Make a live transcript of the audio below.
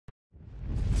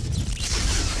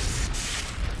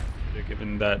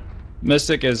in that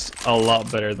Mystik is a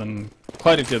lot better than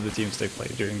quite a few of the teams they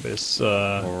played during this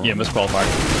EMS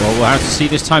qualifier. Well, we'll have to see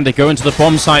this time. They go into the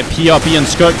bomb site. PRB and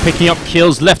Skurk picking up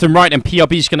kills left and right, and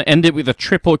PRB is going to end it with a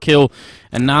triple kill.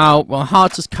 And now, well,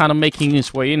 HaRts is kind of making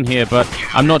his way in here, but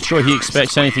I'm not sure he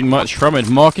expects anything much from it.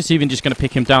 Mark is even just going to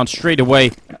pick him down straight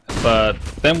away. But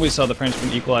then we saw the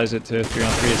Frenchman equalize it to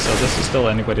 3-on-3, so this is still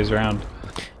anybody's round.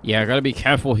 Yeah, gotta be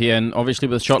careful here, and obviously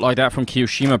with a shot like that from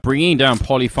kioShiMa bringing down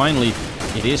Poly finally,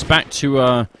 it is back to,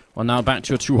 well, now back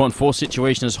to a 2-on-4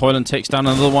 situation as hoyland takes down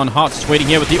another one. HaRts is waiting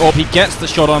here with the AWP. He gets the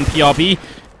shot on PRB.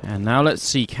 And now let's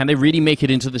see, can they really make it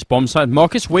into this bomb site?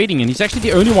 Marcus waiting, and he's actually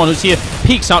the only one who's here.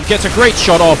 Peeks out, gets a great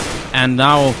shot off, and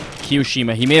now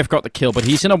kioShiMa. He may have got the kill, but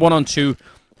he's in a 1-on-2.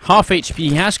 Half HP,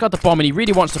 he has got the bomb, and he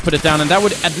really wants to put it down, and that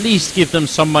would at least give them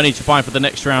some money to buy for the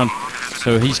next round.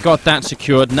 So he's got that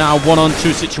secured. Now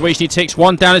 1-on-2 situation, he takes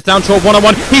one down, it's down to a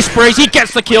 1-on-1. He sprays, he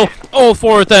gets the kill, all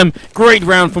four of them. Great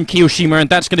round from kioShiMa, and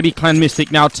that's going to be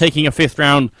Clan-Mystik now taking a 5th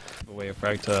round. Way of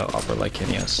Frag to offer like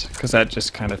Kinias, because that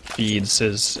just kind of feeds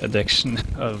his addiction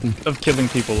of killing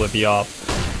people with the op.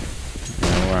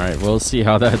 Alright, we'll see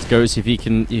how that goes, if he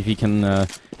can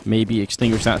maybe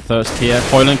extinguish that thirst here.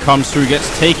 hoyland comes through,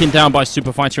 gets taken down by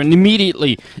Superfighter, and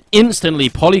immediately, instantly,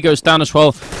 Poly goes down as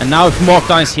well. And now if Mark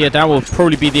dies here, that will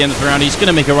probably be the end of the round. He's going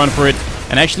to make a run for it.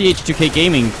 And actually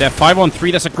H2k-Gaming, they're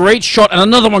 5-on-3. That's a great shot, and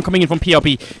another one coming in from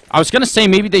PRB. I was going to say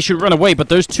maybe they should run away, but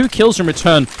those 2 kills in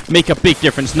return make a big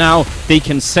difference. Now they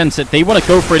can sense it. They want to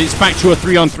go for it. It's back to a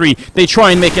 3-on-3. They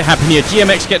try and make it happen here.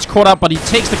 GMX gets caught up, but he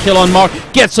takes the kill on Mark,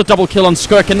 gets a double kill on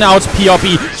Skurk, and now it's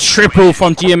PRB. Triple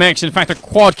from GMX. In fact, a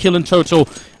quad kill in total.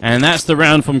 And that's the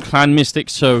round from Clan-Mystik,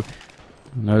 so...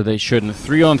 No, they shouldn't.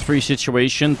 3-on-3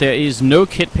 situation. There is no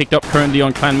kit picked up currently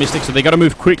on Clan-Mystik, so they got to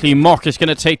move quickly. Mark is going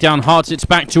to take down HaRts. It's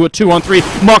back to a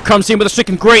 2-on-3. Mark comes in with a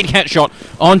second great headshot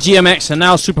on GMX, and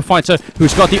now Superfighter,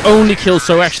 who's got the only kill.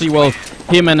 So actually, well,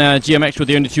 him and GMX were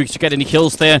the only 2 to get any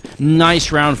kills there.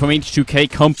 Nice round from H2k,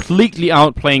 completely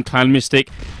outplaying Clan-Mystik.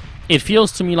 It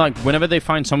feels to me like whenever they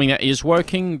find something that is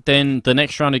working, then the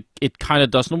next round it kind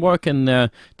of doesn't work, and they're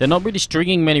not really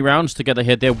stringing many rounds together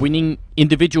here. They're winning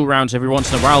individual rounds every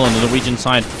once in a while on the Norwegian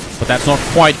side, but that's not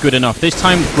quite good enough. This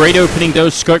time, great opening though,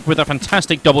 Skurk with a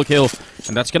fantastic double kill,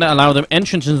 and that's going to allow them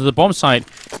entrance into the bomb site.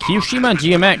 kioShiMa and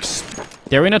GMX,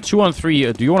 they're in a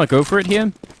 2-on-3. Do you want to go for it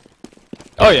here?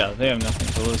 Oh yeah, they have nothing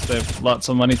to lose. They have lots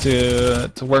of money to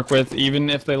work with, even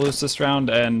if they lose this round,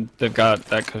 and they've got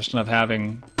that cushion of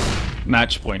having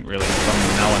match point really from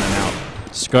now on and out.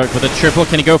 Skurk with a triple.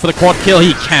 Can he go for the quad kill?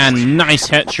 He can. Nice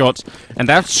headshots. And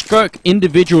that's Skurk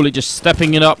individually just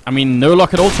stepping it up. I mean, no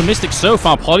luck at all to Mystik so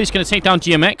far. Poly's going to take down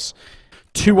GMX.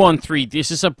 2-on-3. This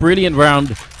is a brilliant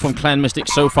round from Clan-Mystik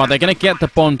so far. They're going to get the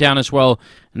bomb down as well.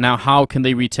 Now, how can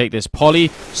they retake this? Poly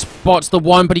spots the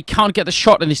one, but he can't get the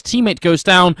shot, and his teammate goes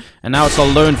down. And now it's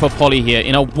alone for Poly here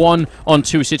in a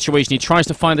 1-on-2 situation. He tries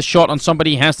to find the shot on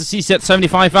somebody. He has the CZ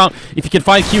 75 out. If he can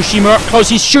find kioShiMa up close,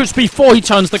 he shoots before he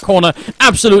turns the corner.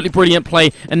 Absolutely brilliant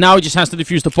play. And now he just has to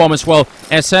defuse the bomb as well.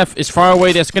 SF is far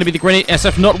away. There's going to be the grenade.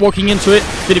 SF not walking into it.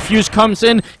 The defuse comes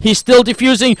in. He's still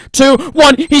defusing. 2,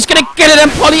 1. He's going to get it,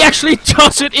 and Poly actually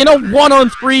does it in a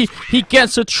 1-on-3. He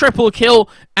gets a triple kill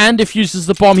and defuses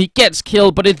the bomb. He gets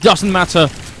killed, but it doesn't matter.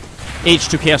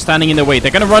 H2k are standing in the way.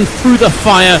 They're going to run through the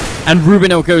fire, and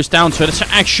Rubino goes down, so it's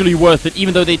actually worth it,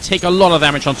 even though they take a lot of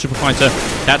damage on Superfighter.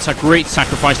 That's a great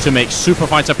sacrifice to make.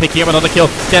 Superfighter picking up another kill.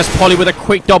 There's Poly with a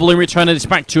quick double in return, and it's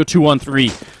back to a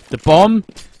 2-on-3. The bomb,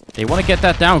 they want to get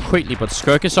that down quickly, but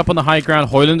Skurk is up on the high ground.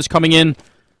 hoyland is coming in.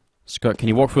 Skurk, can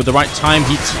he walk through at the right time?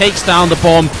 He takes down the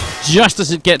bomb just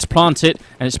as it gets planted,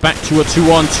 and it's back to a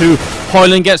 2-on-2.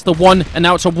 hoyland gets the 1, and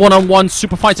now it's a 1-on-1.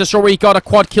 Superfighter's already got a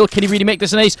quad kill. Can he really make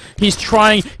this an ace? He's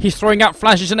trying. He's throwing out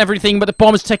flashes and everything, but the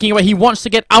bomb is taking away. He wants to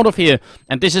get out of here,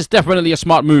 and this is definitely a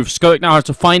smart move. Skurk now has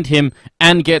to find him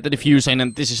and get the defuse in,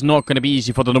 and this is not going to be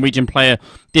easy for the Norwegian player.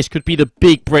 This could be the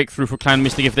big breakthrough for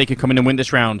Clan-Mystik if they could come in and win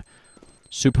this round.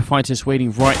 Superfighter is waiting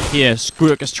right here.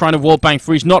 Skurk is trying to wall bang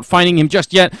through. He's not finding him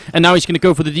just yet. And now he's going to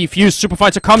go for the defuse.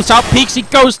 Superfighter comes out, peeks, he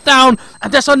goes down.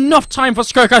 And there's enough time for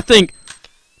Skurk, I think.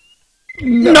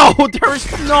 No, there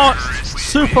is not.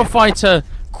 Superfighter,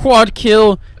 quad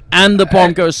kill, and the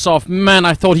bomb goes soft. Man,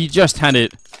 I thought he just had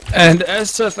it. And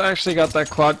SF actually got that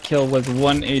quad kill with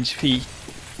 1 HP.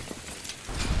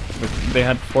 They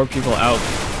had 4 people out,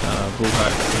 blue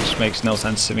card, which makes no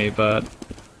sense to me, but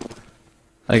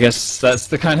I guess that's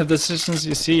the kind of decisions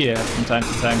you see from time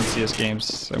to time in CS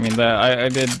games. I mean,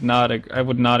 I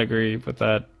would not agree with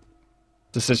that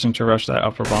decision to rush that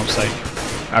upper bomb site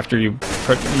after you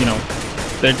know,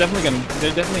 they definitely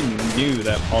knew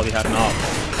that Poly had an op.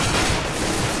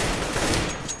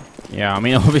 Yeah, I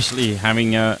mean, obviously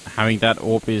having that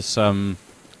orb is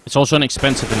it's also an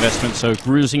expensive investment, so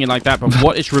losing it like that. But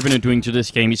what is Rubino doing to this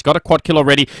game? He's got a quad kill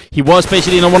already. He was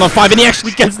basically in a 1-on-5, and he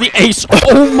actually gets the ace.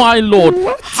 Oh my lord!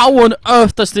 What? How on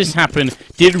earth does this happen?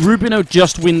 Did Rubino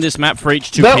just win this map for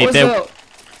H2k? That was a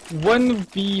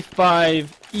 1v5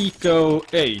 eco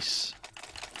ace.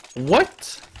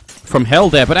 What? From hell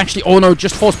there, but actually, oh no,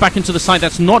 just falls back into the side.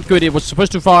 That's not good. It was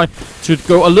supposed to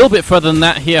go a little bit further than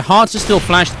that here. HaRts is still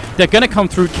flashed. They're gonna come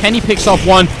through. Kenny picks off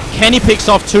one. Kenny picks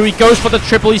off two. He goes for the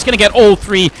triple. He's gonna get all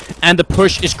three, and the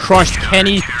push is crushed.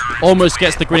 Kenny almost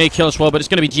gets the grenade kill as well, but it's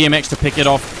gonna be GMX to pick it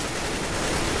off.